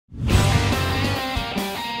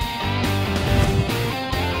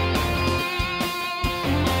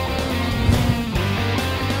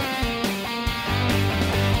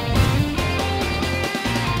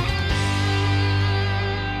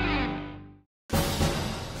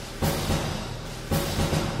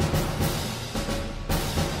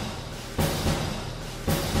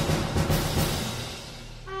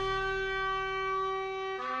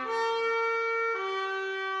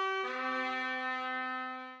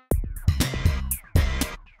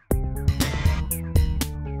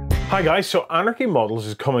Hi guys, so Anarchy Models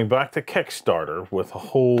is coming back to Kickstarter with a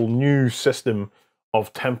whole new system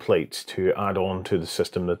of templates to add on to the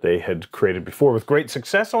system that they had created before with great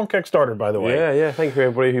success on Kickstarter, by the way. Yeah, thank you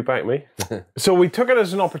everybody who backed me. So we took it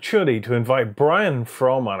as an opportunity to invite Brian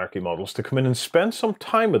from Anarchy Models to come in and spend some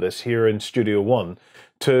time with us here in Studio One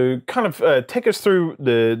to kind of take us through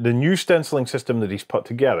the new stenciling system that he's put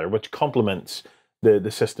together, which complements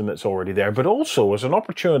the system that's already there, but also as an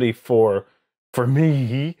opportunity for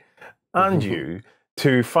me and you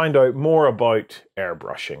to find out more about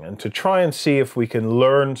airbrushing and to try and see if we can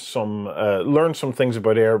learn some things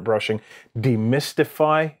about airbrushing,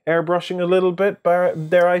 demystify airbrushing a little bit,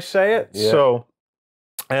 dare I say it. Yeah. So,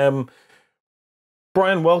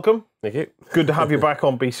 Brian, welcome. Thank you. Good to have you back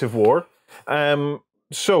on Beasts of War.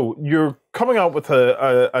 So you're coming out with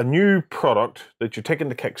a new product that you're taking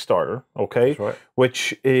to Kickstarter, okay? That's right.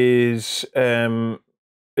 Which is a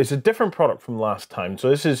different product from last time. So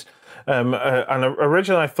this is, and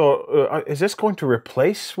originally I thought, is this going to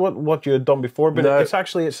replace what you had done before? But no. It's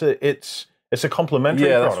actually, it's a complementary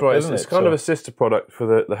product, that's right. Isn't it's it? kind of a sister product for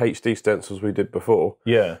the HD stencils we did before.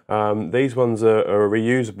 Yeah. These ones are a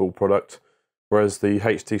reusable product, whereas the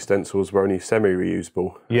HD stencils were only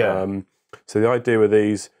semi-reusable. Yeah. So the idea with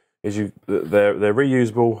these is they're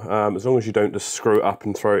reusable, as long as you don't just screw it up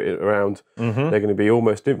and throw it around. They're going to be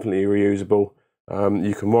almost infinitely reusable.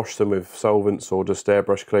 You can wash them with solvents or just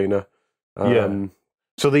airbrush cleaner. Yeah.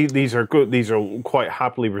 So these are good. These are quite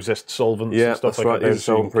happily resist solvents and stuff like that. They're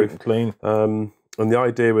solvent-proof. Clean. And the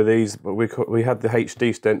idea with these, we had the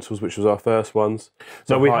HD stencils, which was our first ones.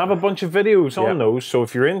 So we have a bunch of videos on those. So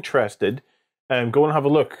if you're interested, go and have a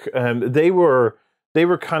look. They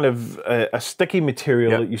were kind of a sticky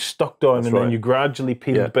material that you stuck down and then you gradually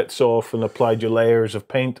peeled bits off and applied your layers of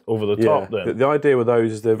paint over the top. Then the idea with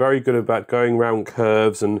those is they're very good about going around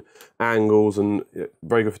curves and angles and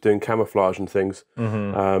very good for doing camouflage and things.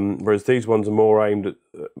 Whereas these ones are more aimed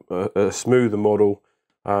at a smoother model,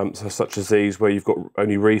 such as these where you've got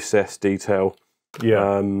only recessed detail,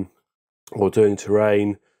 or doing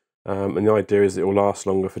terrain. And the idea is it will last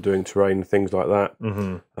longer for doing terrain and things like that.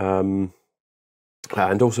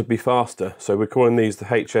 And also be faster. So we're calling these the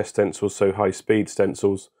HS stencils, so high-speed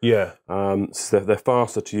stencils. Yeah. So they're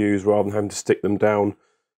faster to use rather than having to stick them down,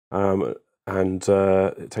 and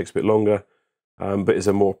it takes a bit longer, but it's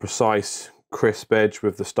a more precise, crisp edge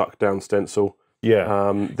with the stuck-down stencil.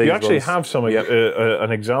 Yeah. You actually have some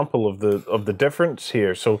an example of the difference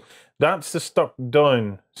here. So that's the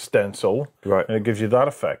stuck-down stencil, right? And it gives you that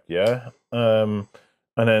effect, yeah. And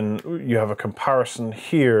then you have a comparison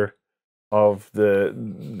here of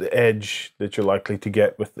the edge that you're likely to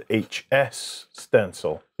get with the HS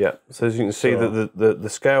stencil. Yeah, so as you can see, that the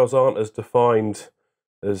scales aren't as defined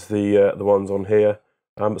as the ones on here.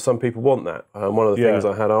 But some people want that. One of the things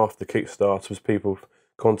I had after the Kickstarter was people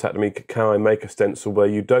contacting me, can I make a stencil where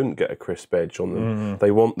you don't get a crisp edge on them?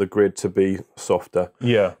 They want the grid to be softer,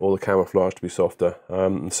 or the camouflage to be softer.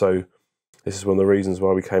 So this is one of the reasons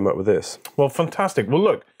why we came up with this. Well, fantastic. Well,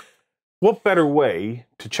 look, what better way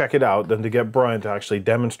to check it out than to get Brian to actually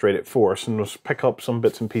demonstrate it for us and just pick up some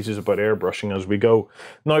bits and pieces about airbrushing as we go.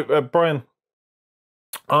 Now, Brian,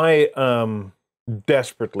 I am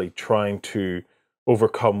desperately trying to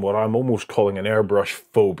overcome what I'm almost calling an airbrush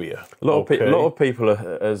phobia. A lot of people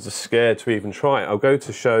are just scared to even try it. I'll go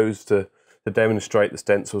to shows to demonstrate the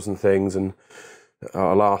stencils and things, and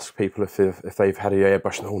I'll ask people if they've had an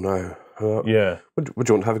airbrush, and oh no. Would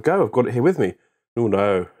you want to have a go? I've got it here with me. Oh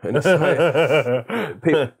no. And it's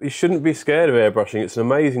like, you shouldn't be scared of airbrushing. It's an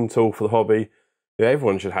amazing tool for the hobby. Yeah,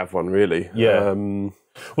 everyone should have one, really. Yeah.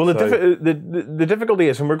 Well, the difficulty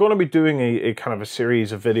is, and we're going to be doing a kind of a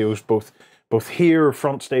series of videos, both here,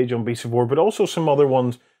 front stage on Beasts of War, but also some other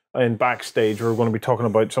ones in backstage where we're going to be talking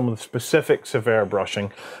about some of the specifics of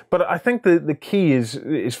airbrushing. But I think the key is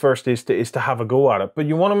to have a go at it. But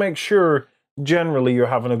you want to make sure generally you're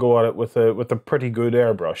having a go at it with a pretty good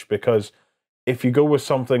airbrush, because if you go with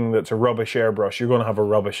something that's a rubbish airbrush, you're going to have a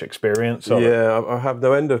rubbish experience. I have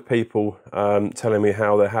no end of people telling me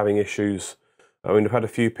how they're having issues. I mean, I've had a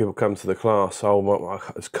few people come to the class, I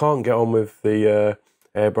just can't get on with the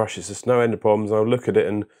airbrush, it's just no end of problems. And I'll look at it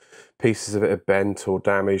and pieces of it are bent or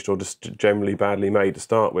damaged or just generally badly made to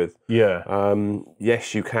start with. Yeah.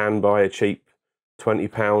 Yes, you can buy a cheap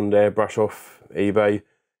 £20 airbrush off eBay.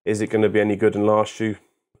 Is it going to be any good and last you?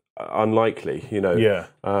 Unlikely, you know. Yeah.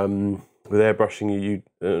 With airbrushing, you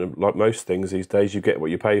like most things these days, you get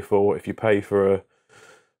what you pay for. If you pay for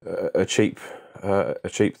a cheap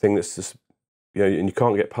thing that's just, you know, and you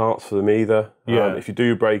can't get parts for them either. Yeah. If you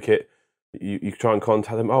do break it, you try and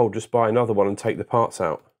contact them. Oh, just buy another one and take the parts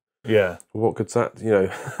out. Yeah. What good's that? You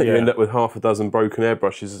know, you Yeah. end up with half a dozen broken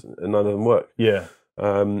airbrushes and none of them work. Yeah.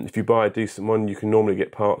 If you buy a decent one, you can normally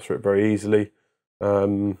get parts for it very easily,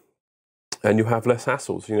 and you have less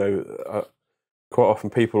hassles. You know, quite often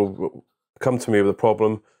people come to me with a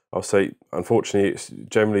problem. I'll say, unfortunately, it's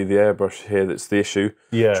generally the airbrush here that's the issue.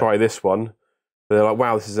 Yeah. Try this one. They're like,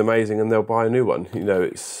 wow, this is amazing, and they'll buy a new one. You know,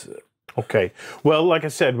 it's... Okay. Well, like I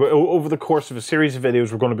said, over the course of a series of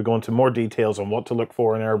videos, we're going to be going into more details on what to look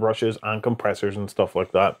for in airbrushes and compressors and stuff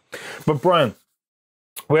like that. But Brian,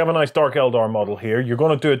 we have a nice dark Eldar model here. You're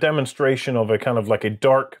going to do a demonstration of a kind of like a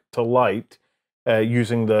dark to light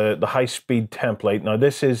using the high-speed template. Now,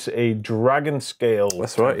 this is a dragon scale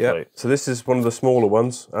That's template. right, yeah. So this is one of the smaller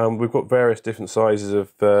ones. We've got various different sizes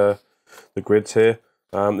of the grids here.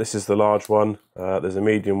 This is the large one. There's a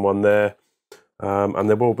medium one there. And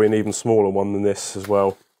there will be an even smaller one than this as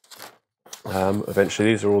well. Eventually,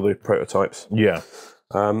 these are all the prototypes. Yeah.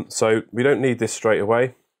 So we don't need this straight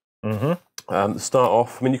away. To start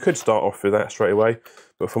off, I mean, you could start off with that straight away,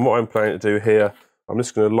 but from what I'm planning to do here, I'm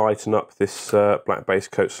just going to lighten up this black base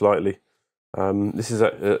coat slightly. This is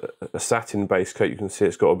a satin base coat. You can see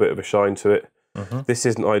it's got a bit of a shine to it. This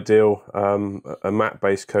isn't ideal. A matte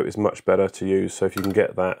base coat is much better to use, so if you can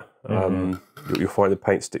get that, you'll find the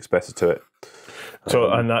paint sticks better to it.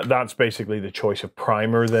 So, and that's basically the choice of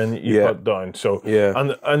primer then you put down. So, yeah.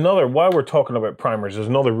 And another, while we're talking about primers, there's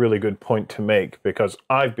another really good point to make, because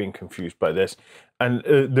I've been confused by this. And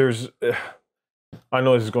there's, I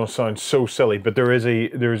know this is going to sound so silly, but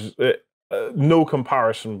there's no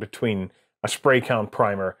comparison between a spray can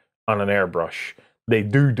primer and an airbrush. They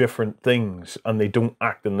do different things and they don't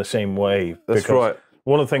act in the same way. That's right.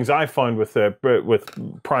 One of the things I found with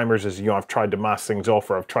primers is, you know, I've tried to mask things off,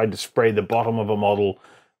 or I've tried to spray the bottom of a model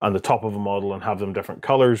and the top of a model and have them different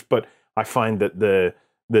colors, but I find that the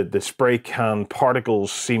spray can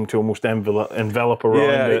particles seem to almost envelop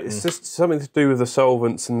around it. It's just something to do with the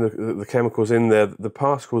solvents and the chemicals in there. The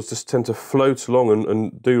particles just tend to float along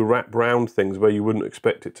and do wrap round things where you wouldn't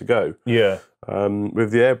expect it to go. Yeah. With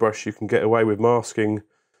the airbrush, you can get away with masking.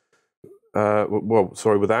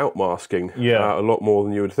 Without masking, a lot more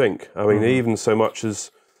than you would think. I mean, even so much as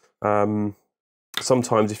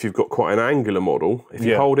sometimes if you've got quite an angular model, if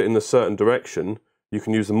you hold it in a certain direction, you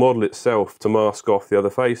can use the model itself to mask off the other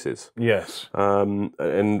faces. Yes.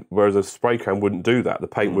 And whereas a spray can wouldn't do that, the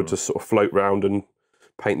paint would just sort of float round and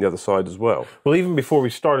paint the other side as well. Well, even before we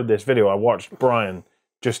started this video, I watched Brian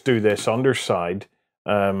just do this underside.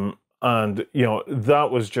 And, you know, that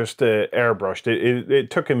was just airbrushed. It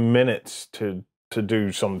took him minutes to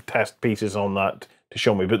do some test pieces on that to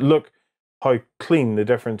show me. But look how clean the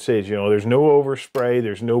difference is. You know, there's no overspray,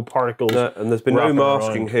 there's no particles. No, and there's been no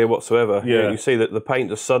masking here whatsoever. Yeah. You see that the paint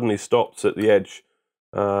just suddenly stops at the edge.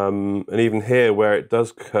 And even here where it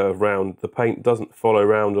does curve round, the paint doesn't follow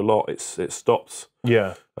round a lot. It stops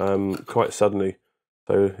quite suddenly.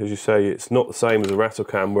 So, as you say, it's not the same as a rattle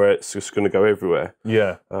can where it's just going to go everywhere.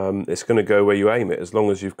 Yeah. It's going to go where you aim it, as long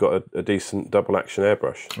as you've got a decent double action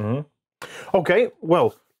airbrush. Okay,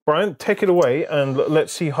 well, Brian, take it away and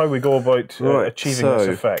let's see how we go about achieving this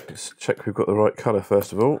effect. Let's check we've got the right colour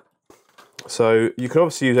first of all. So, you can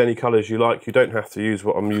obviously use any colours you like. You don't have to use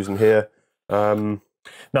what I'm using here.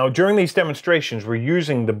 Now, during these demonstrations, we're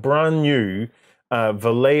using the brand new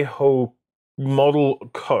Vallejo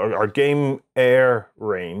Game Air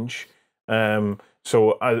Range.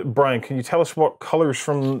 So, Brian, can you tell us what colours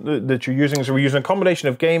that you're using? So we're using a combination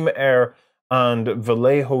of Game Air and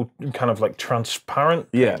Vallejo, kind of like transparent.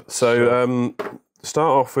 Yeah. So to start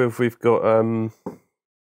off with, we've got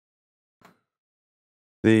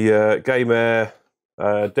the Game Air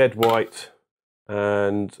Dead White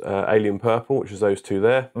and Alien Purple, which is those two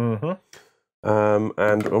there. And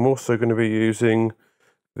I'm also going to be using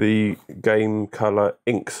the Game Colour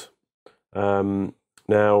inks.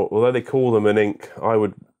 Now, although they call them an ink, I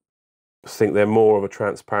would think they're more of a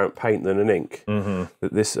transparent paint than an ink.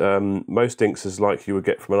 This most inks is like you would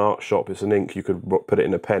get from an art shop. It's an ink, you could put it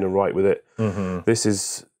in a pen and write with it.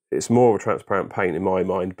 It's more of a transparent paint in my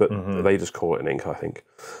mind, but they just call it an ink, I think.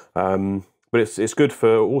 But it's good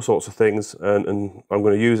for all sorts of things, and I'm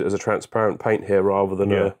going to use it as a transparent paint here rather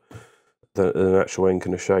than an actual ink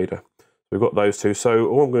and a shader. We've got those two. So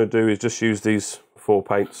all I'm going to do is just use these 4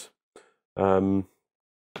 paints.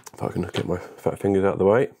 If I can get my fat fingers out of the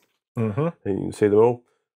way, and you can see them all.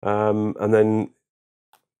 And then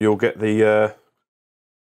you'll get the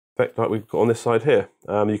effect like we've got on this side here.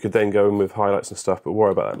 You could then go in with highlights and stuff, but we'll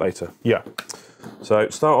worry about that later. Yeah. So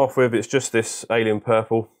to start off with, it's just this Alien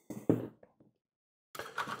Purple.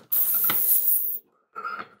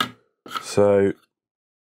 So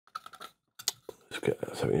get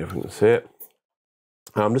that so everyone can see it.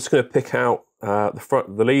 I'm just going to pick out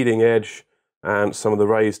the leading edge and some of the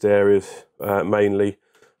raised areas mainly.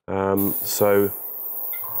 So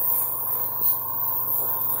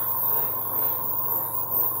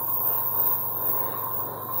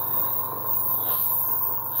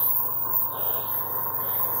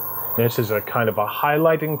this is a kind of a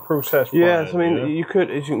highlighting process. Yes, I mean, you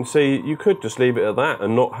could, as you can see, you could just leave it at that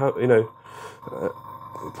and not have, you know,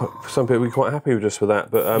 some people be quite happy with just with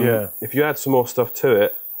that. But if you add some more stuff to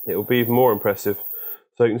it, it will be even more impressive.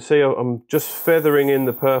 So you can see I'm just feathering in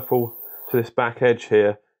the purple to this back edge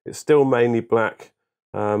here. It's still mainly black,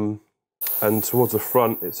 and towards the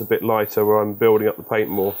front it's a bit lighter where I'm building up the paint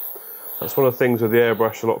more. That's one of the things with the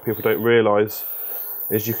airbrush a lot of people don't realise,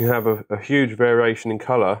 is you can have a huge variation in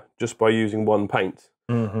colour just by using one paint.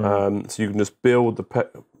 So you can just build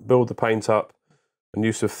the paint up, and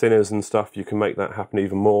use of thinners and stuff, you can make that happen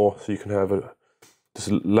even more. So you can have just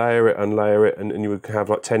layer it and layer it, and you can have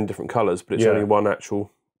like 10 different colours, but it's only one actual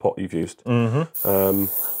pot you've used.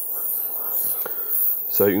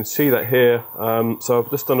 So you can see that here. So I've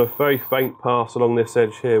just done a very faint pass along this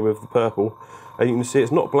edge here with the purple, and you can see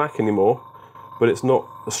it's not black anymore, but it's not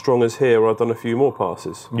as strong as here where I've done a few more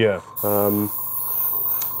passes.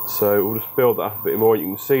 So we'll just build that up a bit more. You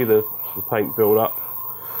can see the paint build up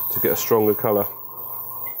to get a stronger colour.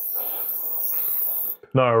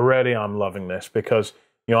 Now already I'm loving this because,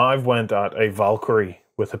 you know, I've went at a Valkyrie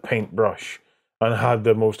with a paintbrush and had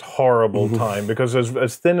the most horrible time because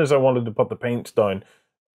as thin as I wanted to put the paints down,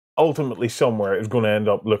 ultimately somewhere it's going to end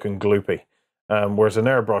up looking gloopy. Whereas an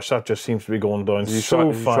airbrush, that just seems to be going down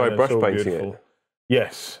so fine and so beautiful.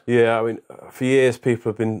 Yes. Yeah, I mean, for years people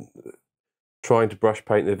have been trying to brush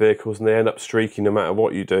paint their vehicles and they end up streaking no matter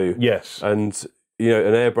what you do. Yes. And you know,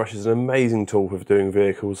 an airbrush is an amazing tool for doing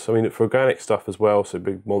vehicles. I mean, for organic stuff as well, so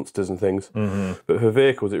big monsters and things. But for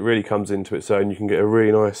vehicles, it really comes into its own. You can get a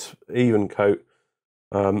really nice, even coat.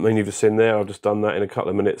 And you've just seen there, I've just done that in a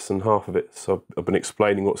couple of minutes and half of it. So I've been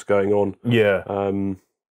explaining what's going on. Yeah. You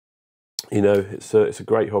know, it's a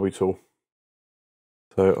great hobby tool.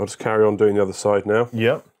 So I'll just carry on doing the other side now.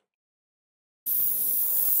 Yep.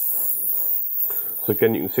 So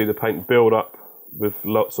again, you can see the paint build up with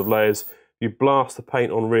lots of layers. You blast the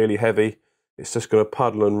paint on really heavy, it's just going to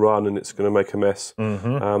puddle and run and it's going to make a mess.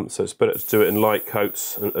 So it's better to do it in light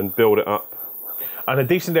coats and build it up. And a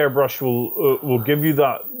decent airbrush will give you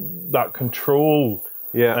that control.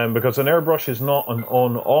 Yeah. Because an airbrush is not an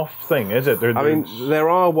on-off thing, is it? I mean, there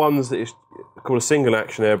are ones that is called a single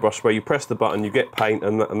action airbrush where you press the button, you get paint,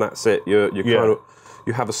 and that's it. You kind of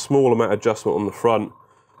you have a small amount of adjustment on the front,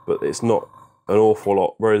 but it's not an awful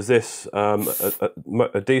lot. Whereas this,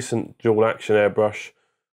 a decent dual action airbrush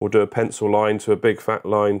will do a pencil line to a big fat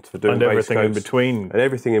line for doing and base everything coats, in between, and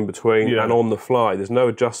everything in between, and on the fly. There's no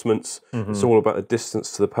adjustments. It's all about the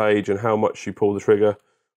distance to the page and how much you pull the trigger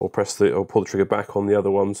or pull the trigger back on the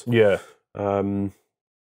other ones. Yeah. So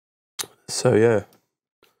yeah.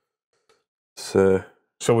 So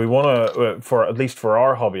we want to, for at least for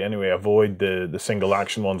our hobby anyway, avoid the single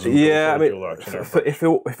action ones. And yeah, I mean, dual action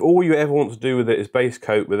if all you ever want to do with it is base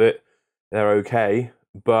coat with it, they're okay.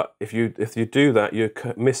 But if you do that, you're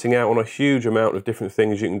missing out on a huge amount of different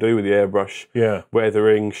things you can do with the airbrush. Yeah,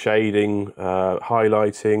 weathering, shading,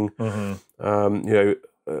 highlighting. You know,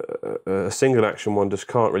 a single action one just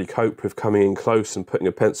can't really cope with coming in close and putting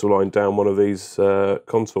a pencil line down one of these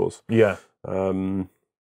contours. Yeah.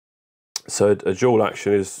 So a dual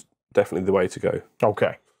action is definitely the way to go.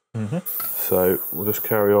 Okay. So we'll just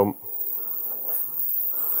carry on.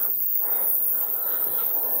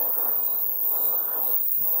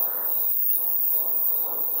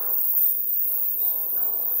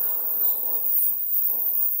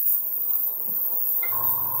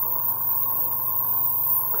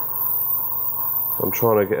 So I'm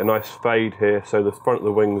trying to get a nice fade here, so the front of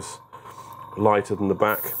the wing's lighter than the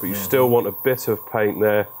back, but you still want a bit of paint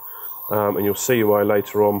there, and you'll see why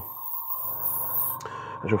later on.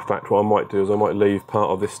 As a fact, what I might do is I might leave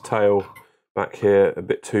part of this tail back here a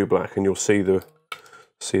bit too black, and you'll see the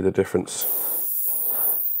difference.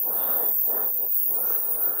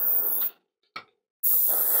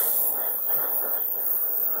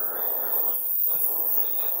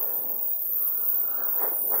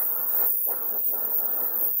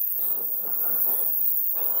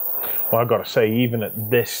 Well, I've got to say, even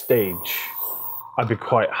at this stage, I'd be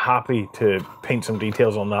quite happy to paint some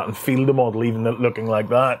details on that and feel the model even looking like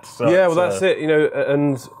that. So yeah, well, that's it, you know,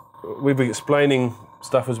 and we've been explaining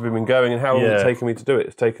stuff as we've been going, and how long it's taken me to do it.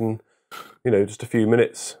 It's taken, you know, just a few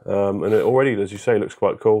minutes, and it already, as you say, looks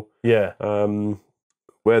quite cool. Yeah.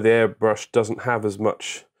 Where the airbrush doesn't have as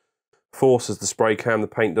much forces the spray can. The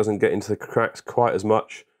paint doesn't get into the cracks quite as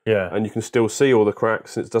much. Yeah. And you can still see all the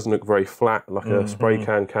cracks. It doesn't look very flat, like a spray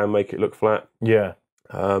can make it look flat. Yeah.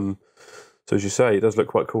 So as you say, it does look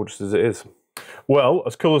quite cool just as it is. Well,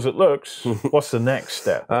 as cool as it looks, what's the next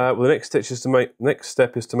step? Well, the next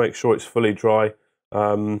step is to make sure it's fully dry.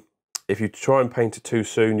 If you try and paint it too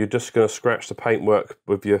soon, you're just going to scratch the paintwork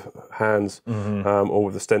with your hands or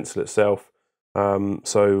with the stencil itself.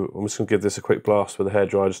 So I'm just going to give this a quick blast with a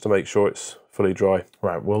hairdryer just to make sure it's fully dry.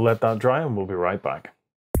 Right, we'll let that dry and we'll be right back.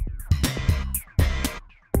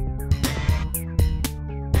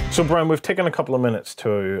 So Brian, we've taken a couple of minutes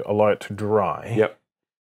to allow it to dry. Yep.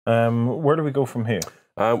 Where do we go from here?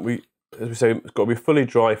 As we say, it's got to be fully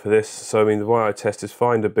dry for this. So I mean, the way I test is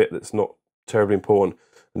find a bit that's not terribly important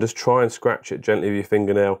and just try and scratch it gently with your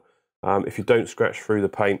fingernail. If you don't scratch through the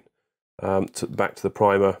paint back to the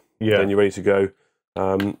primer, then you're ready to go.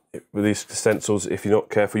 With these stencils, if you're not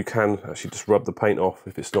careful, you can actually just rub the paint off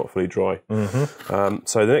if it's not fully dry.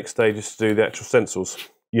 So the next stage is to do the actual stencils.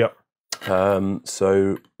 Yep.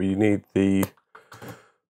 So we need the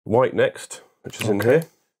white next, which is in here.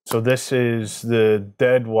 So this is the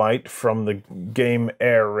dead white from the Game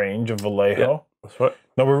Air Range of Vallejo. Yep, that's right.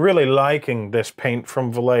 Now we're really liking this paint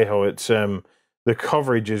from Vallejo. It's the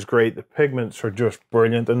coverage is great. The pigments are just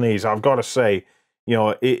brilliant in these. I've got to say, you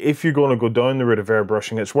know, if you're going to go down the route of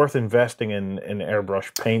airbrushing, it's worth investing in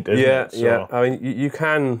airbrush paint, isn't it? So, yeah. I mean, you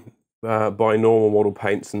can buy normal model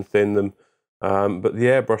paints and thin them. But the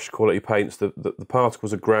airbrush quality paints, the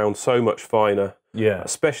particles are ground so much finer,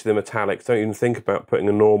 especially the metallics. Don't even think about putting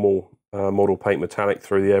a normal model paint metallic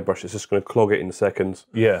through the airbrush. It's just going to clog it in seconds.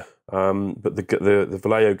 Yeah. But the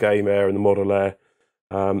Vallejo Game Air and the Model Air,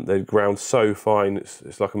 they're ground so fine,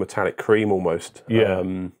 it's like a metallic cream almost. Yeah.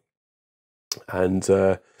 And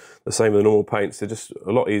the same with the normal paints. They're just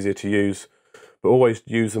a lot easier to use, but always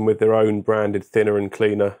use them with their own branded thinner and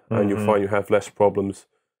cleaner, and you'll find you have less problems.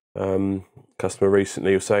 Customer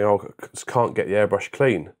recently was saying, "Oh, just can't get the airbrush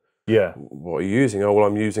clean." Yeah. What are you using? Oh, well,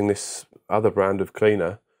 I'm using this other brand of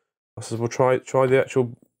cleaner. I said, well, try the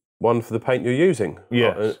actual one for the paint you're using.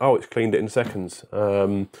 Yeah. Oh, it's cleaned it in seconds.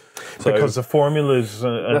 Because the formulas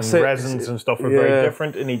and resins and stuff are very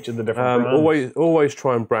different in each of the different brands. Always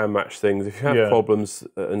try and brand match things. If you have problems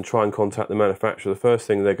and try and contact the manufacturer, the first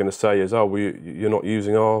thing they're going to say is, "Oh, well, you're not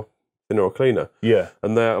using our thinner or cleaner." Yeah.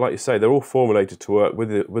 And they're, like you say, they're all formulated to work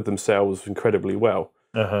with themselves incredibly well.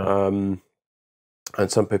 And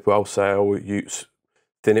some people will say, "Oh, you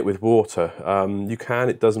thin it with water." You can.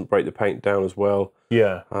 It doesn't break the paint down as well.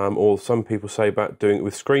 Yeah. Or some people say about doing it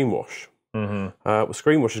with screen wash. Well,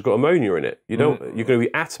 screen wash has got ammonia in it. You don't. You're going to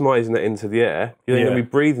be atomizing that into the air. You're going to be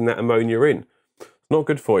breathing that ammonia in. It's not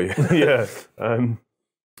good for you. Yeah.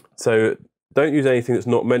 So don't use anything that's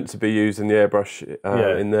not meant to be used in the airbrush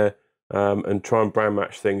in there. And try and brand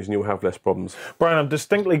match things, and you'll have less problems. Brian, I'm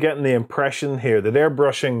distinctly getting the impression here that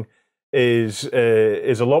airbrushing is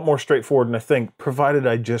a lot more straightforward than I think, provided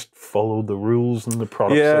I just follow the rules and the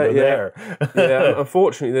products that are there. Yeah,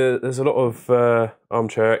 unfortunately, there's a lot of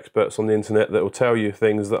armchair experts on the internet that will tell you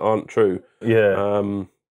things that aren't true. Yeah.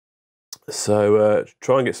 So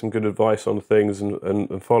try and get some good advice on things,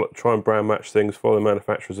 and try and brand match things, follow the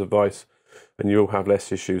manufacturer's advice, and you'll have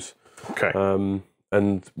less issues. Okay.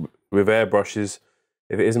 And with airbrushes,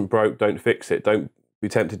 if it isn't broke, don't fix it. Don't be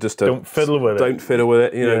tempted just to don't fiddle with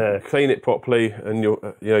it. You know, clean it properly, and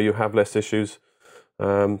you'll have less issues.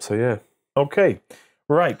 So yeah. Okay.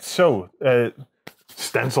 Right. So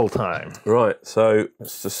stencil time. Right. So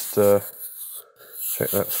let's just check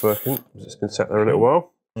that's working. It's been sat there a little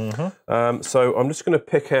while. So I'm just going to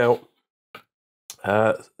pick out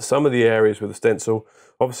some of the areas with the stencil.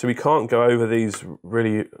 Obviously, we can't go over these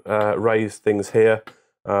really raised things here.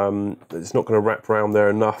 It's not going to wrap around there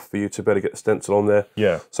enough for you to better get the stencil on there.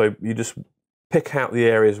 Yeah. So you just pick out the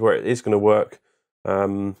areas where it is going to work, like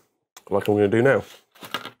I'm going to do now.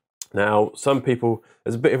 Now, some people,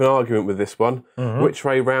 there's a bit of an argument with this one. Which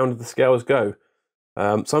way round do the scales go?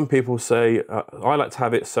 Some people say, I like to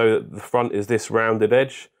have it so that the front is this rounded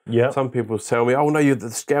edge. Yeah. Some people tell me, oh no,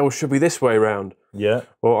 the scales should be this way round. Yeah.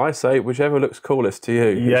 Well, I say, whichever looks coolest to you.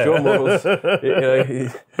 Yeah. It's your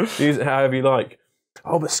models. Use it however you like.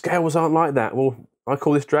 Oh, but scales aren't like that. Well, I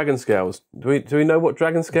call this dragon scales. Do we know what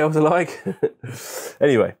dragon scales are like?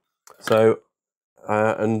 Anyway, so,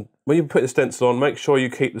 and when you put the stencil on, make sure you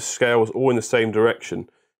keep the scales all in the same direction.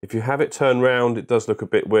 If you have it turned round, it does look a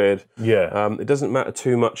bit weird. Yeah. It doesn't matter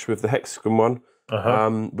too much with the hexagon one.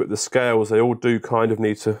 But the scales, they all do kind of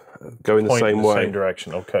need to go in the same way. Same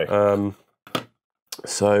direction, okay.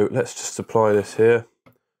 So let's just apply this here.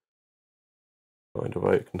 Find a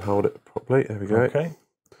way it can hold it properly. There we go. Okay.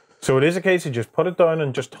 So it is a case of just put it down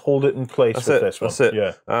and just hold it in place with this one. That's it.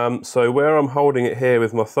 Yeah. So where I'm holding it here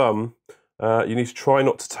with my thumb, you need to try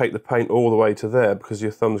not to take the paint all the way to there because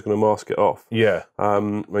your thumb's going to mask it off. Yeah. I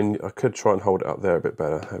mean, I could try and hold it up there a bit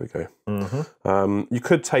better. There we go. You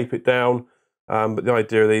could tape it down, but the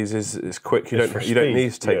idea of these is it's quick. You don't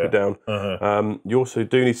need to tape it down. You also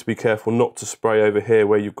do need to be careful not to spray over here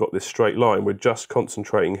where you've got this straight line. We're just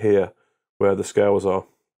concentrating here where the scales are.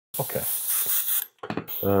 Okay.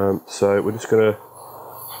 So we're just going to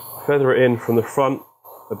feather it in from the front,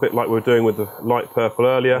 a bit like we were doing with the light purple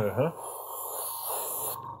earlier.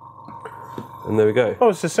 And there we go. Oh,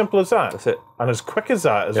 it's as simple as that. That's it. And as quick as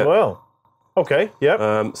that as well. Okay,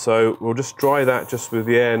 yep. So we'll just dry that just with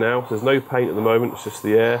the air now. There's no paint at the moment, it's just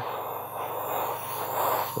the air.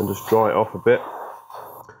 And just dry it off a bit.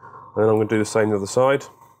 And then I'm going to do the same the other side.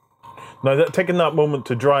 Now, taking that moment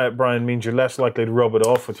to dry it, Brian, means you're less likely to rub it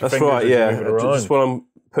off with your fingers. That's right, yeah. Move it around. Just when I'm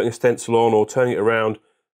putting a stencil on or turning it around,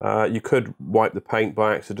 you could wipe the paint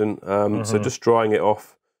by accident. So just drying it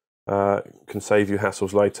off can save you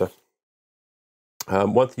hassles later.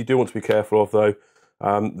 One thing you do want to be careful of, though,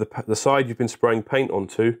 the side you've been spraying paint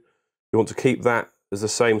onto, you want to keep that as the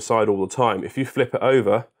same side all the time. If you flip it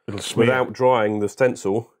over without drying the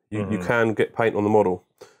stencil, you can get paint on the model.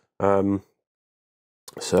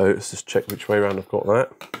 So let's just check which way around I've got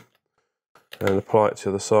that. And apply it to the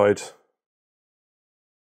other side,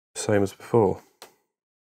 same as before.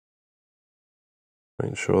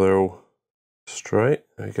 Making sure they're all straight.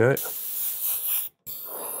 There we go.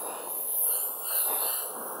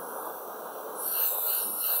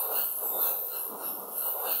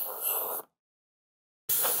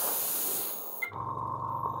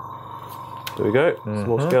 There we go, some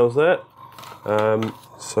more scales there.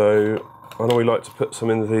 So I normally like to put some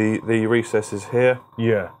in the recesses here.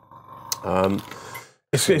 Yeah.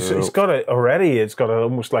 It's got it already. It's got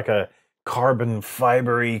almost like a carbon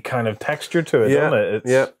fibery kind of texture to it, doesn't it?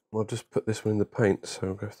 Yeah. I'll just put this one in the paint, so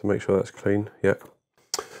I'll have to make sure that's clean. Yeah.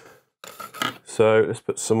 So let's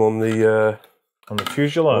put some on the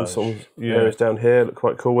fuselage. Some areas down here. Look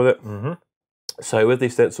quite cool with it. So with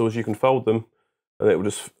these stencils, you can fold them, and it will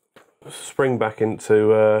just spring back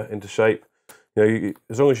into shape. You know,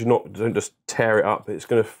 as long as don't just tear it up, it's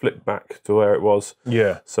going to flip back to where it was.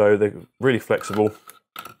 Yeah. So they're really flexible.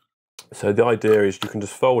 So the idea is you can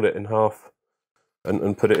just fold it in half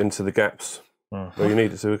and put it into the gaps where you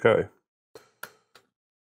need it to go,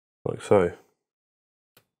 like so.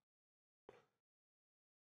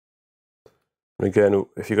 And again,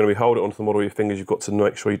 if you're going to be holding it onto the model with your fingers, you've got to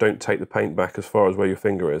make sure you don't take the paint back as far as where your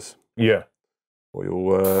finger is. Yeah. Or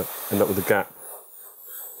you'll end up with a gap.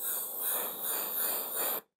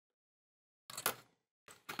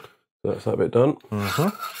 So that's that bit done.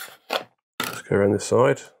 Let's go around this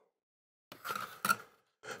side.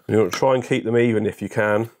 And you want to try and keep them even if you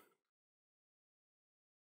can.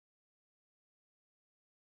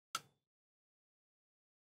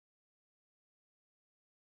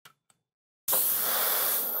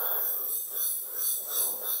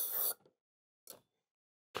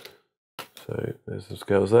 So there's the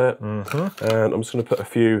scales there. And I'm just going to put a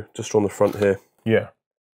few just on the front here. Yeah.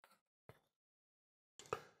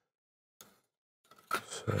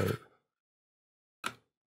 So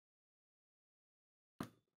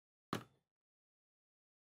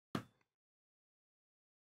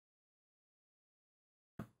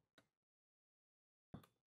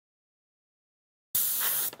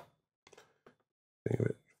a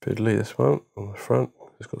bit fiddly, this one on the front.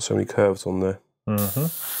 It's got so many curves on there.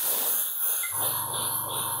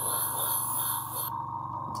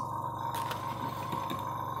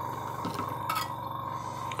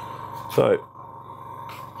 So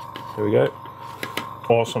there we go.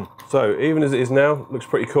 Awesome. So even as it is now, looks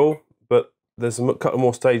pretty cool, but there's a couple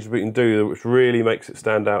more stages we can do which really makes it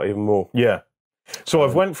stand out even more. Yeah. So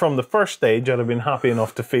I've went from the first stage, I'd have been happy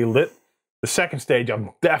enough to field it. The second stage, I'm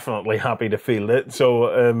definitely happy to field it.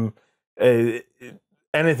 So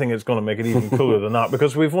anything that's going to make it even cooler than that,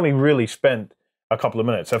 because we've only really spent a couple of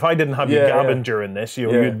minutes. If I didn't have your gabbing during this, you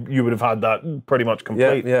would have had that pretty much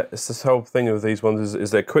complete. Yeah, it's this whole thing of these ones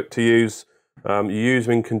is they're quick to use. You use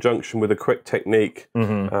them in conjunction with a quick technique,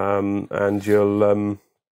 and you'll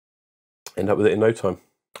end up with it in no time.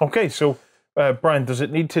 Okay, so Brian, does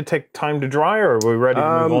it need to take time to dry, or are we ready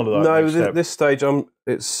to move on to that? No, this stage,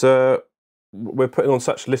 we're putting on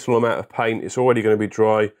such little amount of paint, it's already going to be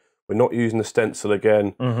dry. We're not using the stencil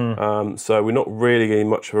again, so we're not really getting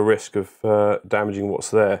much of a risk of damaging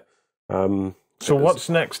what's there. So what's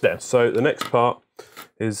next then? So the next part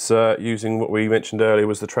is using what we mentioned earlier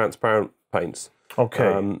was the transparent paints.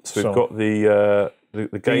 Okay. So we've got the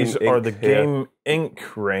the Game These Ink are the here. Game Ink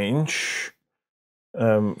range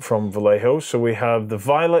from Vallejo. So we have the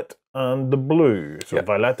violet and the blue. So Yep.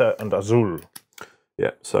 Violeta and Azul.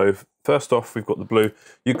 Yeah, so first off, we've got the blue.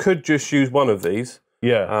 You could just use one of these,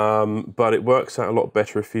 Yeah. but it works out a lot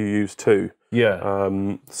better if you use two. Yeah.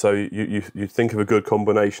 So you think of a good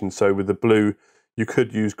combination. So with the blue, you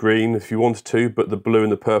could use green if you wanted to, but the blue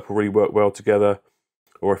and the purple really work well together.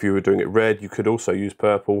 Or if you were doing it red, you could also use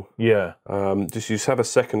purple. Yeah. Just have a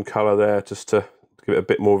second colour there just to give it a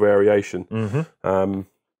bit more variation. Mm-hmm.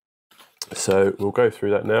 So we'll go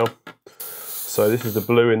through that now. So this is the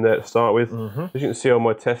blue in there to start with. Mm-hmm. As you can see on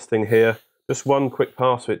my testing here, just one quick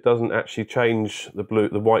pass of it doesn't actually change the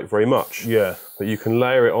white very much. Yeah. But you can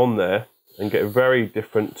layer it on there and get a very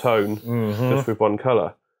different tone just with one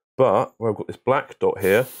colour. But where I've got this black dot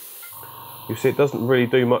here, you see it doesn't really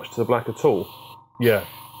do much to the black at all. Yeah.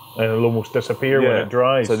 And it'll almost disappear when it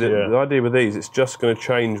dries. So the idea with these, it's just going to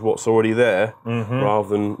change what's already there rather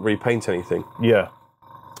than repaint anything. Yeah.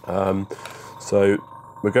 So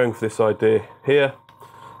we're going for this idea here.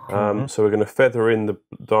 So we're going to feather in the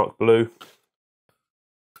dark blue.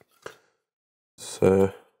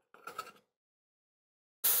 So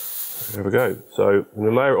there we go. So I'm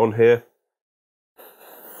going to layer it on here,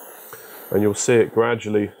 and you'll see it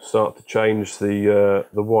gradually start to change the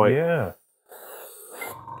white. Yeah.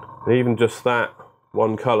 And even just that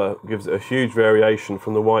one colour gives it a huge variation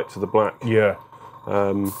from the white to the black. Yeah.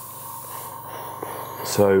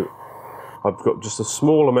 So I've got just a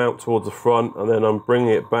small amount towards the front, and then I'm bringing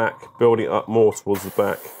it back, building it up more towards the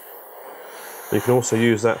back. You can also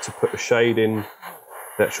use that to put a shade in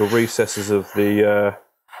the actual recesses of the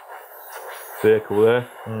vehicle there.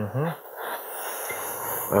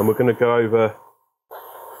 And we're going to go over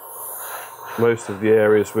most of the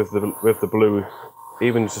areas with the blue,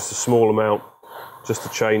 even just a small amount, just to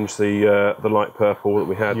change the light purple that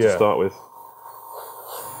we had to start with.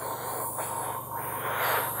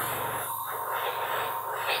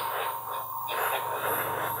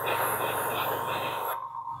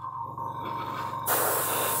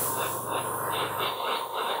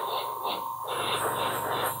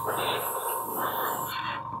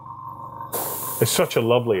 It's such a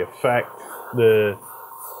lovely effect. The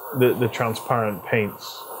transparent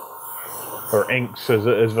paints, or inks, as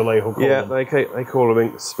Vallejo call them. They call them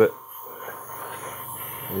inks, but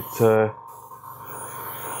it.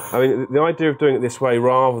 I mean, the idea of doing it this way,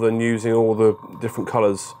 rather than using all the different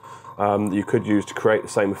colours that you could use to create the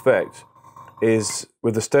same effect, is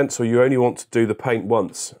with the stencil you only want to do the paint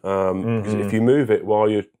once. Because if you move it while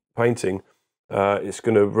you're painting, it's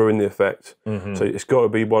going to ruin the effect. So it's got to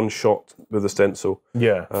be one shot with the stencil.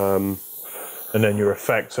 Yeah. And then your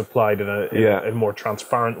effects applied in a more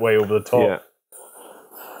transparent way over the top. Yeah.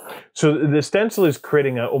 So the stencil is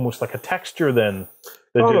creating almost like a texture then.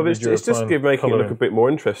 It's just making it look a bit more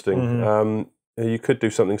interesting. You could do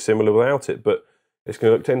something similar without it, but it's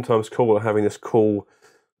going to look 10 times cooler having this cool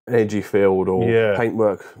edgy field or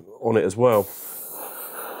paintwork on it as well.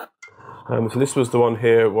 So this was the one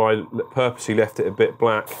here where I purposely left it a bit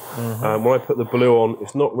black. When I put the blue on,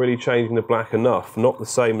 it's not really changing the black enough, not the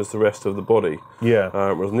same as the rest of the body. Yeah.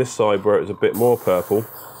 Whereas on this side where it was a bit more purple,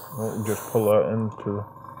 I'll just pull that into...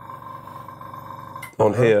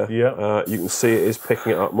 on here, you can see it is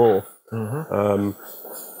picking it up more.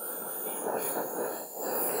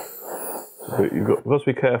 But you've got to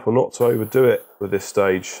be careful not to overdo it with this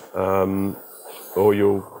stage, or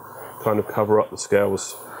you'll kind of cover up the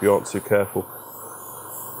scales if you aren't too careful.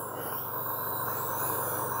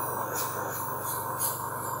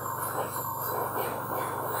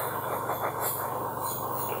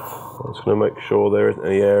 I'm just going to make sure there isn't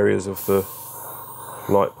any areas of the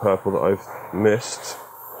light purple that I've missed,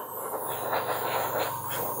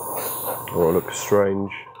 or it looks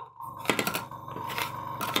strange.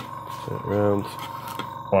 Turn it around.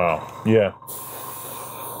 Wow, yeah.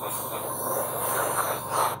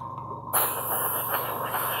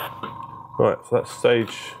 Right, so that's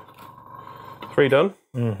stage 3 done.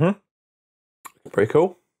 Pretty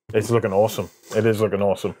cool. It's looking awesome. It is looking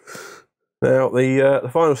awesome. Now the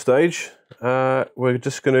final stage, we're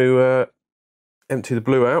just going to empty the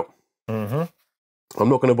blue out. I'm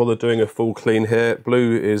not going to bother doing a full clean here.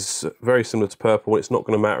 Blue is very similar to purple. It's not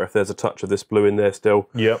going to matter if there's a touch of this blue in there still.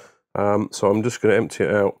 Yep. So I'm just going to empty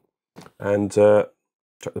it out and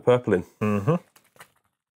chuck the purple in.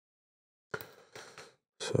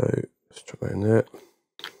 So let's chuck that in there.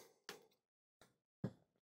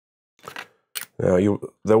 Now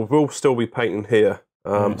there will still be paint in here,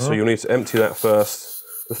 so you'll need to empty that first,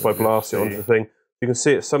 just by blasting it onto the thing. You can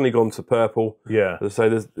see it's suddenly gone to purple. Yeah. So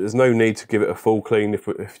there's no need to give it a full clean if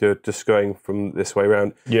you're just going from this way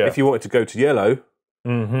around. Yeah. If you want it to go to yellow,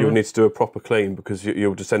 you'll need to do a proper clean because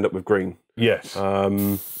you'll just end up with green. Yes.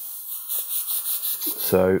 But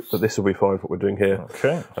this will be fine for what we're doing here.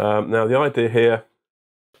 Okay. Now the idea here,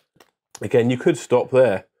 again, you could stop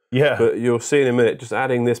there. Yeah. But you'll see in a minute, just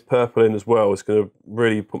adding this purple in as well is going to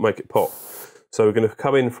really make it pop. So we're going to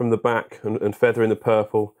come in from the back and feather in the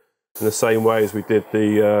purple in the same way as we did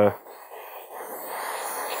the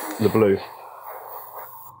blue.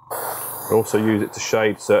 Also use it to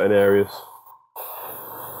shade certain areas.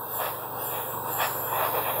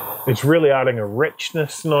 It's really adding a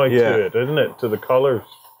richness now to it, isn't it? To the colours.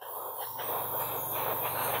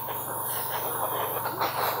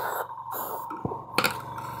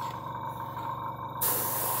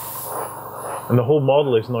 And the whole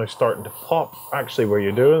model is now starting to pop. Actually, where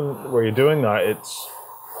you're doing that,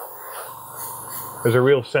 there's a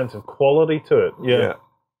real sense of quality to it. Yeah.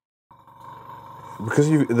 Because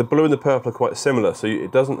the blue and the purple are quite similar, so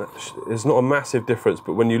it's not a massive difference.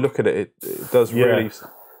 But when you look at it, it does really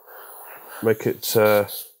make it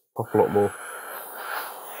pop a lot more.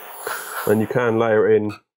 And you can layer it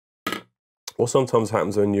in. What sometimes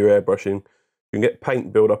happens when you're airbrushing, you can get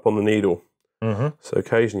paint build up on the needle. So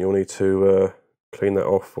occasionally you'll need to clean that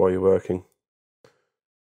off while you're working.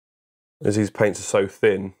 As these paints are so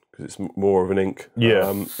thin, because it's more of an ink,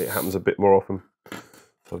 it happens a bit more often.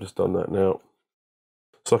 So I've just done that now.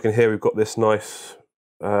 So I can hear we've got this nice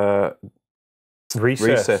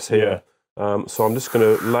recess here. So I'm just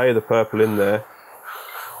going to layer the purple in there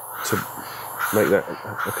to make that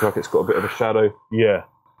look like it's got a bit of a shadow. Yeah.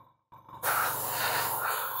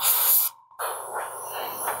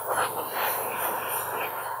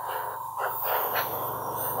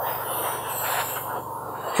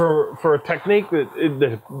 For a technique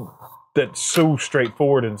that's so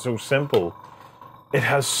straightforward and so simple, it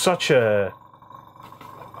has such a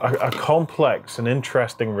complex and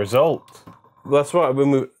interesting result. Well, that's right.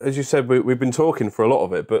 As you said, we've been talking for a lot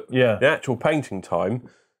of it, but the actual painting time,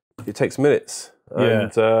 it takes minutes.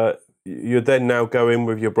 And you then now go in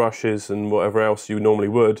with your brushes and whatever else you normally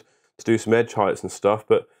would to do some edge heights and stuff,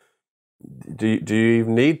 but do you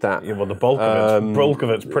even need that? Yeah, well, the bulk of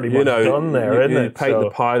it's pretty much done there, isn't it? You paint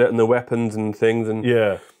the pilot and the weapons and things, and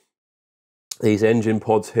these engine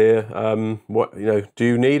pods here. Do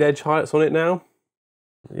you need edge heights on it now?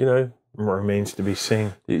 Remains to be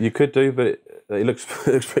seen. You could do, but it looks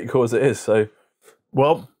pretty cool as it is. So,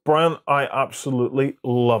 well, Brian, I absolutely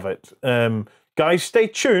love it. Guys, stay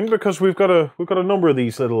tuned because we've got a number of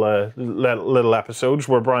these little episodes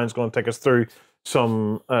where Brian's going to take us through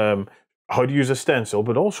some how to use a stencil,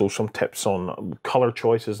 but also some tips on color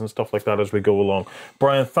choices and stuff like that as we go along.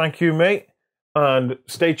 Brian, thank you, mate. And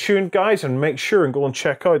stay tuned, guys, and make sure and go and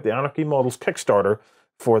check out the Anarchy Models Kickstarter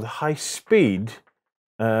for the high-speed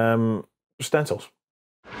stencils.